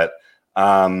here, but.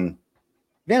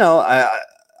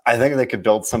 I think they could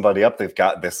build somebody up. They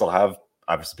still have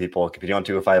obviously people competing on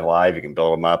 205 Live. You can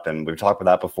build them up, and we've talked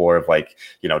about that before of like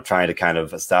trying to kind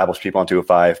of establish people on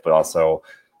 205, but also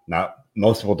not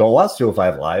most people don't watch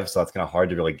 205 Live, so it's kind of hard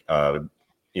to really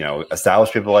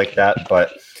establish people like that.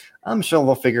 But I'm sure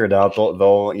they'll figure it out.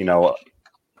 They'll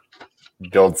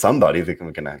build somebody. They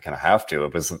can kind of have to.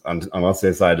 It was unless they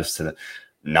decide just to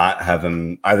not have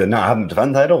him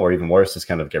defend the title, or even worse, just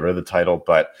kind of get rid of the title.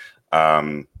 But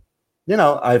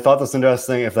I thought this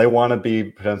interesting. If they want to be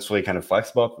potentially kind of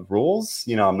flexible with rules,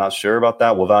 I'm not sure about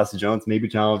that. Will Vasi Jones maybe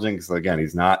challenging? Because again,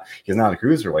 he's not a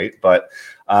cruiserweight, but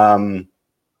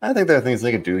I think there are things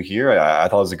they could do here. I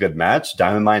thought it was a good match.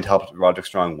 Diamond Mine helped Roderick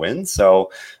Strong win,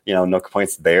 so no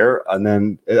complaints there. And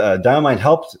then Diamond Mine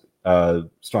helped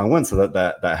Strong win, so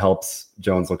that helps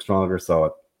Jones look stronger.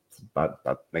 So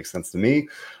that makes sense to me.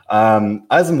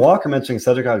 Eisen Walker mentioning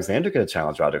Cedric Alexander could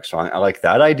challenge Roderick Strong. I like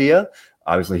that idea.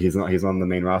 Obviously, he's on the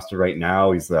main roster right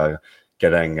now. He's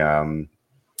getting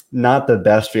not the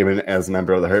best treatment as a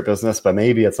member of the Hurt Business, but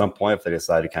maybe at some point if they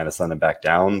decide to kind of send him back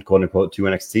down, quote unquote, to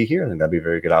NXT here, I think that'd be a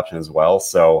very good option as well.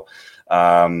 So,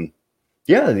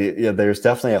 there's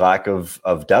definitely a lack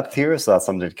of depth here. So that's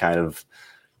something to kind of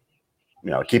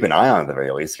keep an eye on at the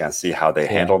very least, kind of see how they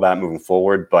handle that moving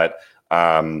forward. But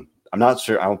I'm not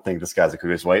sure. I don't think this guy's a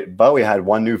cruiserweight, but we had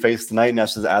one new face tonight.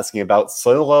 Nesh is asking about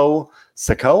Solo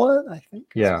Sikoa, I think.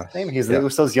 Yeah. His name. He's the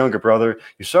Usos' younger brother.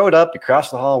 You showed up, you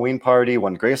crashed the Halloween party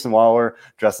when Grayson Waller,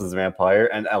 dressed as a vampire,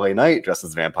 and LA Knight, dressed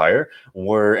as a vampire,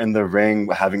 were in the ring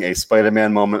having a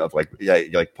Spider-Man moment of like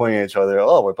pointing at each other.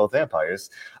 Oh, we're both vampires.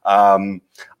 I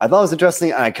thought it was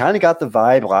interesting. And I kind of got the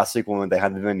vibe last week when they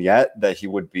had the vignette that he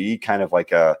would be kind of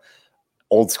like a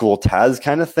old school Taz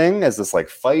kind of thing as this like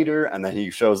fighter, and then he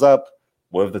shows up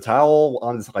with the towel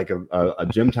on his like a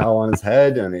gym towel on his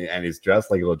head, and he's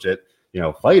dressed like a legit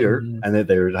fighter, and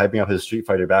they were hyping up his Street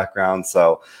Fighter background.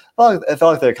 So I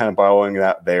felt like they're kind of borrowing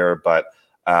that there, but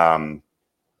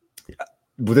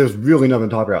there's really nothing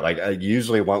to talk about. Like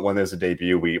usually when there's a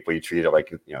debut, we treat it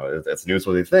like it's a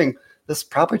newsworthy thing. This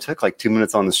probably took like 2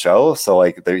 minutes on the show, so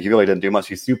like he really didn't do much.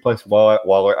 He suplexed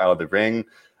Waller out of the ring.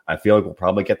 I feel like we'll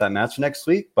probably get that match next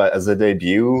week, but as a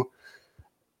debut,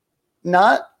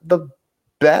 not the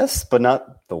best, but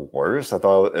not the worst. I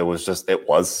thought it was just a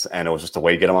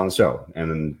way to get him on the show. And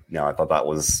then, I thought that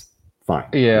was fine.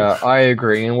 Yeah, I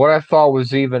agree. And what I thought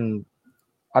was even,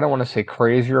 I don't want to say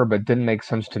crazier, but didn't make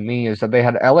sense to me is that they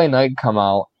had LA Knight come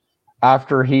out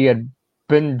after he had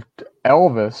been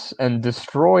Elvis and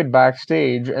destroyed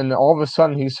backstage, and all of a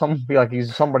sudden he's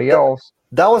somebody else.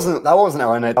 That wasn't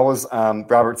LA Knight. That was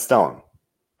Robert Stone.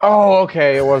 Oh,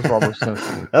 okay. It was Robert Stone.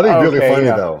 That'd be really funny,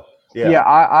 though. Yeah,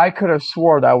 I could have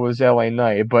swore that was LA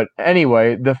Knight. But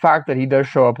anyway, the fact that he does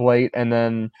show up late, and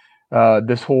then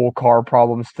this whole car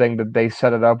problems thing that they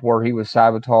set it up where he was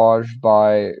sabotaged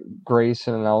by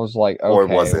Grayson, and I was like, okay. Or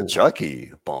was it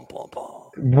Chucky? Bum, bum, bum.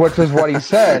 Which is what he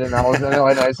said, and I was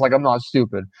like, I'm not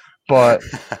stupid. But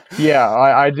yeah,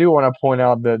 I do want to point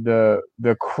out that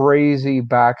the crazy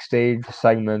backstage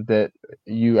segment that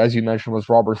as you mentioned, was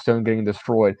Robert Stone getting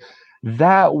destroyed.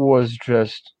 That was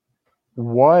just,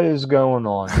 what is going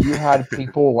on? You had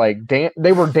people like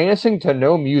they were dancing to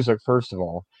no music, first of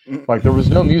all. Like there was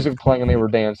no music playing and they were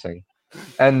dancing.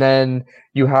 And then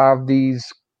you have these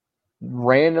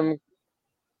random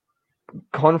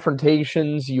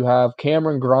confrontations. You have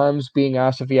Cameron Grimes being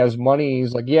asked if he has money.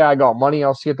 He's like, yeah, I got money.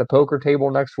 I'll see you at the poker table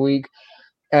next week.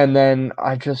 And then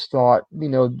I just thought,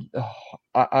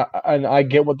 and I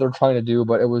get what they're trying to do,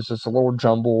 but it was just a little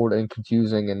jumbled and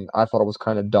confusing, and I thought it was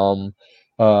kind of dumb.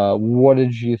 What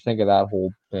did you think of that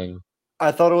whole thing?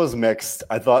 I thought it was mixed.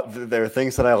 I thought there are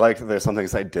things that I liked. There's some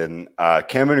things I didn't.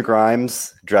 Cameron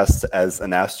Grimes dressed as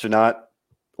an astronaut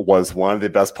was one of the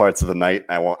best parts of the night.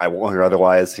 I won't hear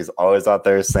otherwise. He's always out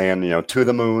there saying, to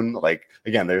the moon. Like,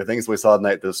 again, there are things we saw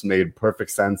tonight. This made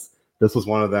perfect sense. This was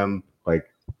one of them. Like,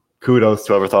 kudos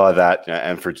to whoever thought of that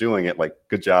and for doing it. Like,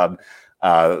 good job.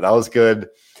 That was good.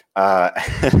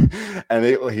 And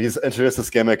he's introduced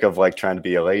this gimmick of like trying to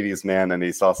be a ladies' man, and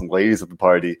he saw some ladies at the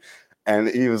party. And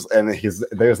there's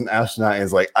an astronaut, and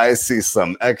he's like, I see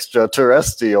some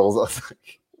extraterrestrials. I was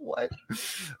like, what?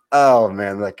 Oh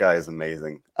man, that guy is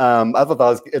amazing. I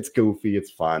thought it's goofy,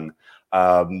 it's fun.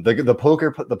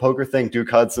 The poker thing, Duke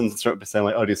Hudson saying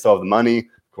like, oh, do you still have the money?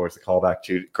 Of course, a callback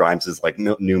to Grimes' like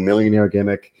new millionaire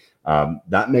gimmick.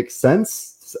 That makes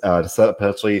sense to set up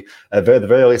potentially at the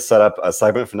very least set up a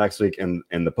segment for next week in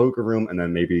the poker room, and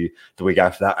then maybe the week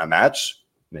after that a match.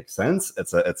 Makes sense.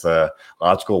 It's a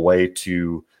logical way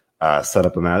to set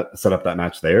up that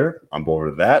match there. I'm board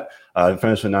with that.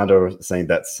 Finish with Nando saying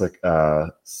that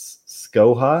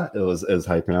Skoha is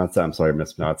how you pronounce that. I'm sorry, I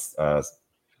mispronounced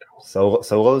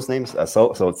Solo's name.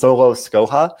 So it's Solo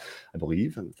Skoha, I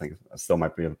believe. I think I still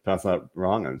might be pronouncing that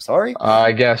wrong. I'm sorry.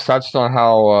 I guess that's not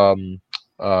how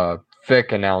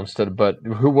Vic announced it, but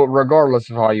regardless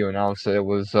of how you announced it, it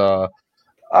was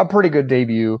a pretty good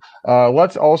debut.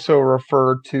 Let's also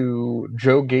refer to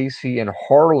Joe Gacy and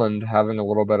Harland having a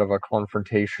little bit of a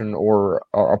confrontation or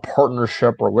a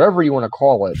partnership or whatever you want to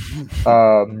call it.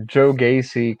 Joe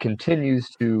Gacy continues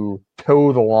to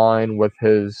toe the line with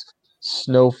his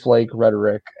snowflake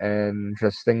rhetoric and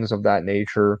just things of that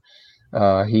nature.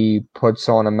 He puts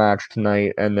on a match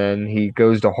tonight, and then he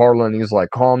goes to Harlan. He's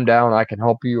like, calm down, I can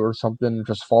help you or something.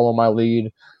 Just follow my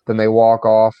lead. Then they walk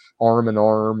off arm in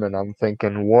arm, and I'm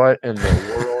thinking, what in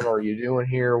the world are you doing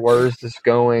here? Where is this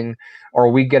going? Are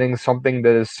we getting something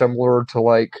that is similar to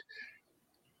like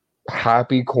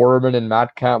Happy Corbin and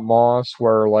Madcap Moss,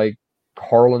 where like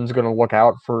Harlan's going to look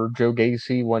out for Joe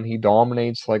Gacy when he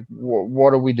dominates? Like,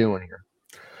 what are we doing here?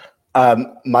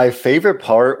 My favorite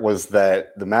part was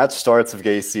that the match starts with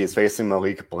Gacy is facing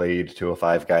Malik Blade,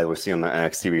 205 guy that we've seen on the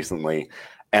NXT recently,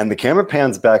 and the camera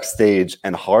pans backstage,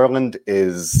 and Harland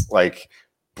is like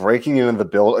breaking into the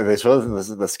building. They show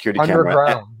the security Underground,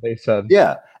 camera. They said,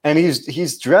 yeah, and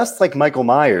he's dressed like Michael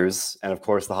Myers, and of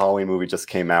course the Halloween movie just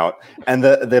came out, and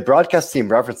the broadcast team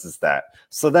references that.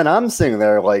 So then I'm sitting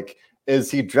there like,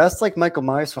 is he dressed like Michael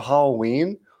Myers for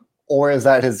Halloween? Or is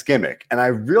that his gimmick? And I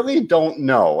really don't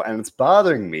know. And it's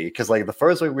bothering me because, like, the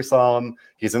first week we saw him,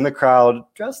 he's in the crowd,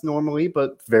 dressed normally,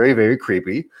 but very, very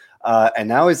creepy. And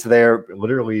now he's there,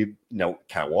 literally, kind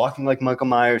of walking like Michael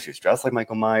Myers. He's dressed like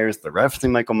Michael Myers. They're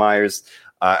referencing Michael Myers.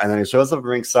 And then he shows up at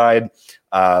ringside.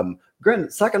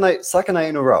 Granted, second night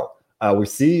in a row. We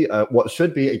see what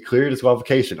should be a clear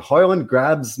disqualification. Harlan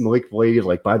grabs Malik Blade,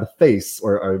 like, by the face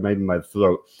or maybe by the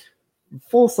throat.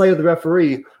 Full sight of the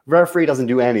referee. Referee doesn't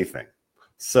do anything.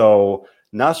 So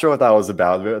not sure what that was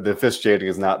about. The officiating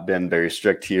has not been very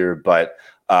strict here, but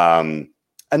and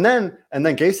then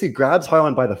Gacy grabs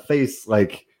Harlan by the face,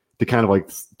 like to kind of like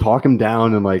talk him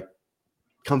down and like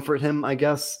comfort him, I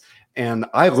guess. And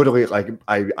I literally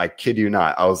I kid you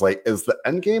not, I was like, is the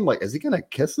end game like, is he gonna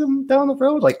kiss him down the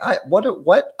road? Like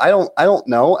what? I don't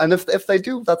know. And if they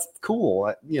do, that's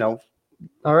cool.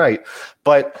 All right,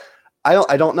 but.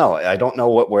 I don't know. I don't know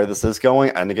where this is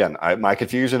going. And again, my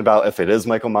confusion about if it is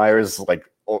Michael Myers, like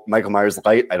Michael Myers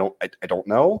light, I don't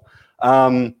know.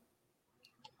 I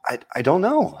don't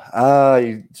know.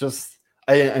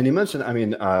 And you mentioned, I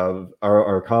mean,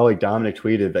 our colleague Dominic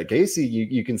tweeted that Gacy,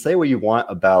 you can say what you want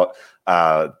about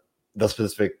the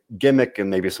specific gimmick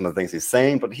and maybe some of the things he's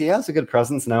saying, but he has a good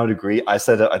presence now to a degree. I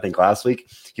said it, I think last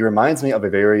week. He reminds me of a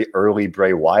very early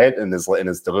Bray Wyatt in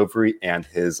his delivery and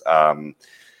his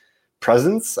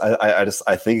presence.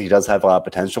 I think he does have a lot of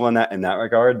potential in that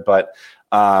regard, but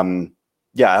I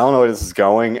don't know where this is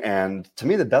going. And to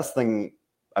me, the best thing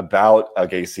about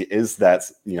Gacy is that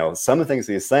some of the things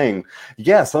he's saying,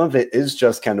 some of it is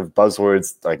just kind of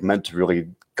buzzwords, like meant to really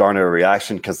garner a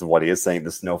reaction because of what he is saying,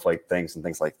 the snowflake things and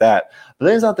things like that. But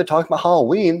then he's out there talking about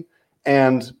Halloween,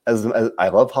 and as I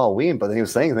love Halloween, but then he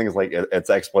was saying things like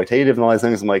it's exploitative and all these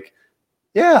things. I'm like,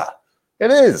 yeah, it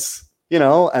is.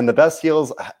 And the best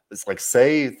heels is like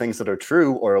say things that are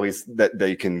true, or at least that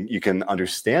you can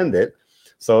understand it.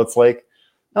 So it's like,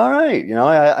 All right,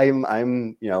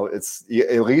 I'm, it's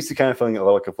at least you're kind of feeling a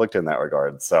little conflicted in that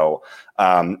regard. So,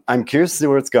 I'm curious to see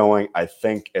where it's going. I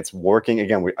think it's working.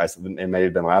 Again, it may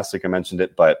have been last week I mentioned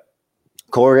it, but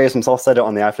Corey Graves himself said it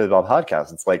on the After the Bell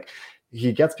podcast. It's like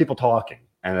he gets people talking,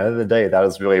 and at the end of the day, that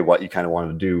is really what you kind of want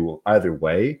to do either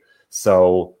way.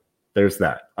 So there's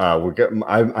that.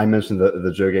 I mentioned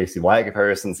the Joe Gacy Wyatt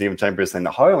comparison. Stephen Chambers saying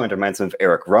the Harland reminds him of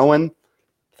Eric Rowan.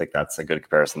 I think that's a good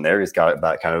comparison there. He's got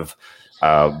that kind of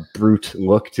brute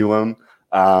look to him.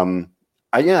 I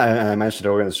mentioned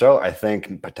earlier in the show, I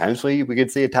think potentially we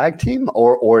could see a tag team,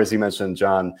 or as you mentioned,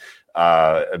 John,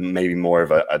 maybe more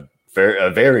of a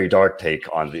very dark take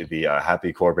on the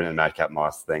Happy Corbin and Madcap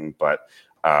Moss thing. But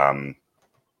I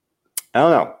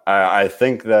don't know. I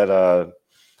think that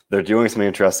they're doing something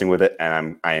interesting with it,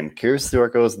 and I am curious to see where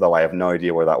it goes, though I have no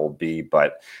idea where that will be.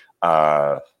 But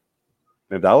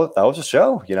maybe that was a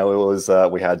show. It was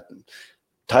we had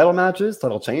title matches,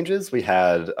 title changes. We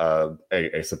had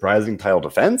a surprising title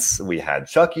defense. We had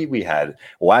Chucky. We had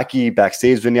wacky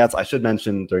backstage vignettes. I should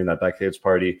mention during that backstage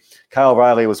party, Kyle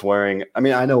O'Reilly was wearing,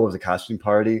 I know it was a costume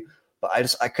party, but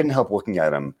I couldn't help looking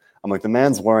at him. I'm like, the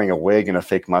man's wearing a wig and a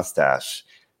fake mustache.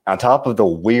 On top of the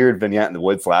weird vignette in the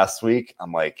woods last week,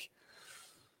 I'm like,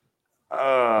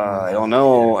 I don't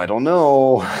know.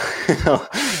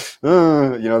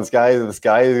 This guy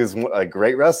is a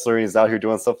great wrestler. And he's out here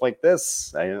doing stuff like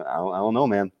this. I don't know,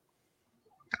 man.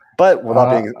 But without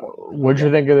being, what'd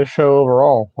you think of the show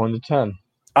overall, 1 to 10?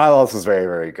 I thought this was very,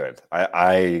 very good.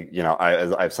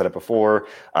 As I've said it before,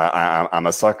 I'm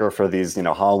a sucker for these,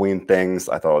 Halloween things.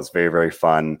 I thought it was very, very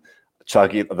fun.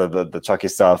 Chucky, the Chucky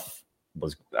stuff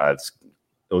was, it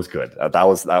was good.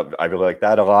 I really liked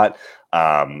that a lot.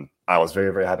 I was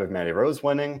very, very happy with Mandy Rose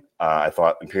winning. I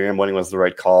thought Imperium winning was the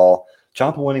right call.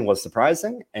 Ciampa winning was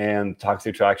surprising, and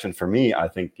Toxic Attraction for me, I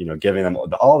think, giving them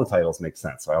all the titles makes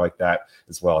sense. So I like that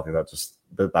as well. I think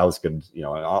that was good.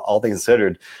 All things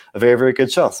considered, a very, very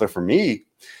good show. So for me,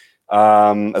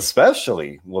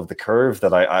 especially with the curve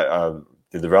that I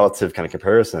did the relative kind of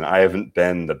comparison, I haven't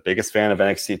been the biggest fan of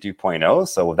NXT 2.0.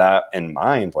 So with that in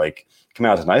mind, like coming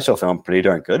out of tonight's show, feeling pretty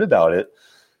darn good about it.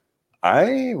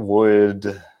 I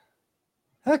would.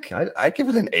 Heck, I'd give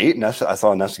it an 8. I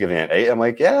saw Nesh giving it an 8. I'm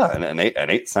like, yeah, an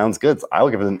 8 sounds good. So I will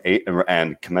give it an 8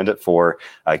 and commend it for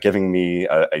giving me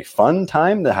a fun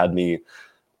time that had me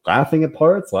laughing at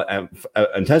parts,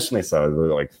 intentionally so.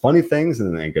 Like funny things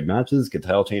and good matches, good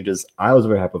title changes. I was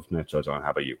very happy with tonight's show, John. How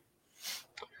about you?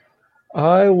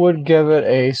 I would give it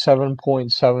a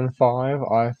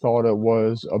 7.75. I thought it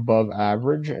was above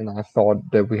average, and I thought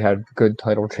that we had good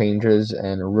title changes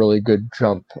and a really good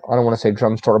jump. I don't want to say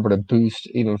jump start, but a boost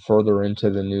even further into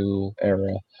the new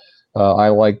era. I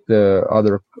like the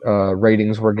other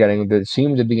ratings we're getting that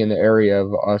seem to be in the area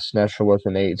of us, Nesha with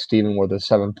an 8, Steven with a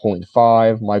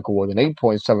 7.5, Michael with an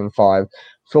 8.75.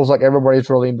 Feels like everybody's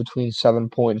really in between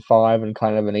 7.5 and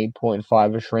kind of an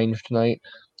 8.5-ish range tonight,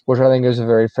 which I think is a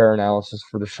very fair analysis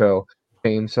for the show.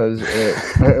 James says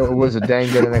it was a dang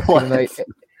good NXT tonight.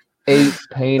 8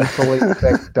 painfully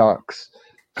thick ducks.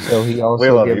 So he also we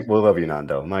love you,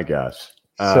 Nando. My gosh.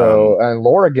 So and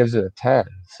Laura gives it a 10.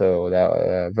 So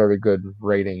that very good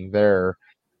rating there.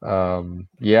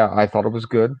 I thought it was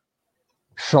good.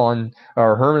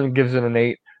 Herman gives it an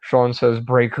 8. Sean says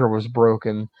Breaker was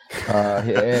broken.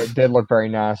 It did look very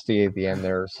nasty at the end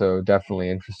there, so definitely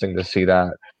interesting to see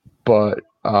that. But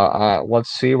let's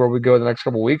see where we go the next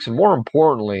couple of weeks, and more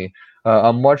importantly,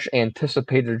 a much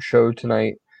anticipated show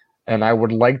tonight. And I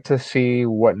would like to see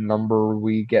what number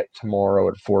we get tomorrow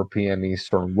at 4 p.m.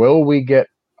 Eastern. Will we get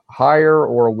higher,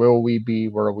 or will we be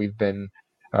where we've been?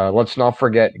 Let's not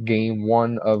forget Game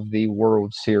 1 of the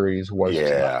World Series was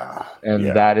tonight. And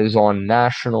that is on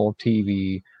national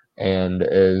TV, and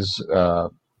is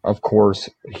of course,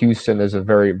 Houston is a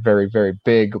very, very, very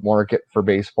big market for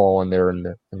baseball, and they're in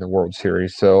the World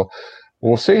Series. So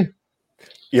we'll see.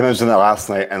 You mentioned that last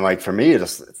night, and like for me,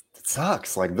 it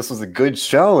sucks. Like this was a good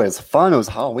show. It's fun. It was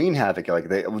Halloween Havoc. Like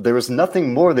there was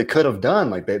nothing more they could have done.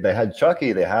 Like they had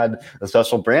Chucky, they had a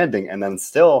special branding, and then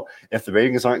still, if the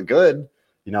ratings aren't good,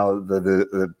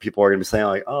 the people are going to be saying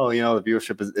like, oh, the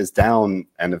viewership is down,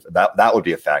 and if that would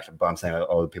be a fact. But I'm saying,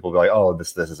 oh, people will be like, oh,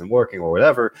 this isn't working or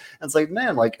whatever. And it's like,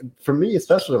 man, like for me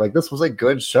especially, like this was a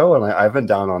good show, and I've been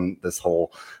down on this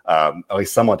whole, at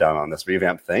least somewhat down on this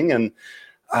revamp thing, and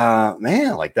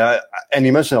man, like that. And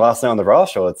you mentioned it last night on the Raw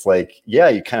show. It's like, yeah,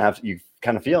 you kind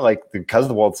of feel like because of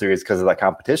the World Series, because of that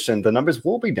competition, the numbers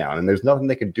will be down, and there's nothing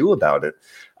they can do about it.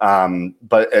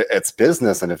 But it's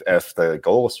business, and if the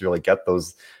goal is to really get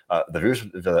those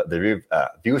the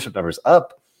viewership numbers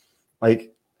up,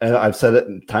 like and I've said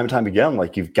it time and time again,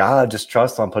 like you've got to just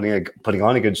trust on putting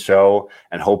on a good show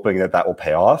and hoping that will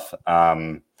pay off.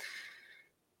 And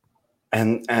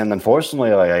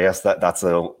unfortunately, like, I guess that's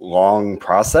a long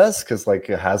process because like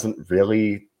it hasn't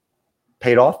really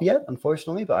paid off yet,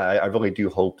 unfortunately. But I really do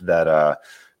hope that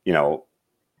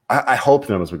I hope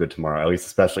the numbers were good tomorrow, at least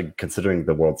especially considering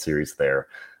the World Series there.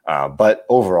 But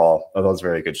overall, it was a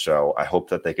very good show. I hope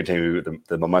that they continue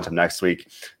the momentum next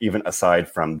week, even aside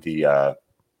from the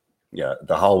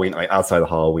Halloween, outside the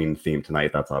Halloween theme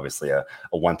tonight. That's obviously a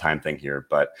one-time thing here,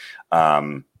 but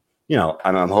I'm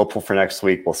hopeful for next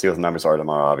week. We'll see what the numbers are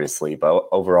tomorrow, obviously, but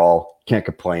overall, can't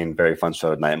complain. Very fun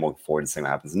show tonight. I'm looking forward to seeing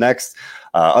what happens next.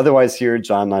 Otherwise, here,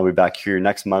 John and I will be back here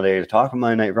next Monday to talk about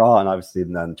Monday Night Raw, and obviously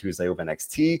then Tuesday with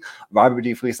NXT. Robert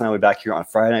D. Felice and I will be back here on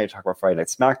Friday night to talk about Friday Night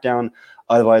SmackDown.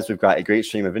 Otherwise, we've got a great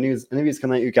stream of interviews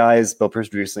coming at you guys. Bill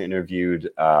Pierce recently interviewed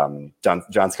John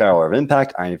Skyler of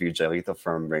Impact. I interviewed Jay Lethal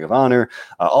from Ring of Honor.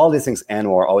 All these things and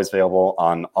more always available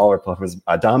on all our platforms.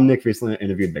 Dominic recently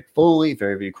interviewed Mick Foley.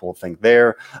 Very, very cool thing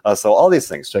there. So all these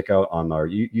things, check out on our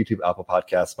YouTube, Apple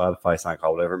Podcasts, Spotify,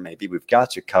 SoundCloud, whatever it may be. We've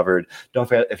got you covered. Don't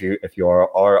forget, if you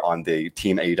are on the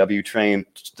Team AEW train,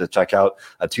 to check out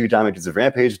 2 Diamond Dudes of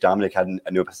Rampage. Dominic had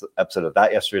a new episode of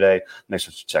that yesterday. Make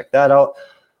sure to check that out.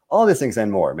 All these things and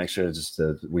more. Make sure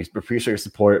we appreciate your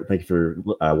support. Thank you for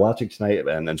watching tonight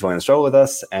and enjoying the show with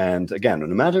us. And again, no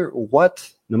matter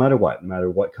what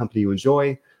company you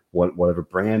enjoy, whatever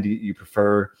brand you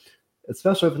prefer,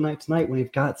 especially for tonight when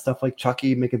you've got stuff like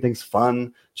Chucky making things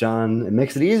fun, John, it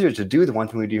makes it easier to do the one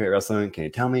thing we do here at Wrestling. Can you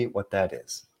tell me what that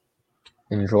is?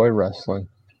 Enjoy wrestling.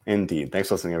 Indeed. Thanks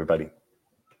for listening, everybody.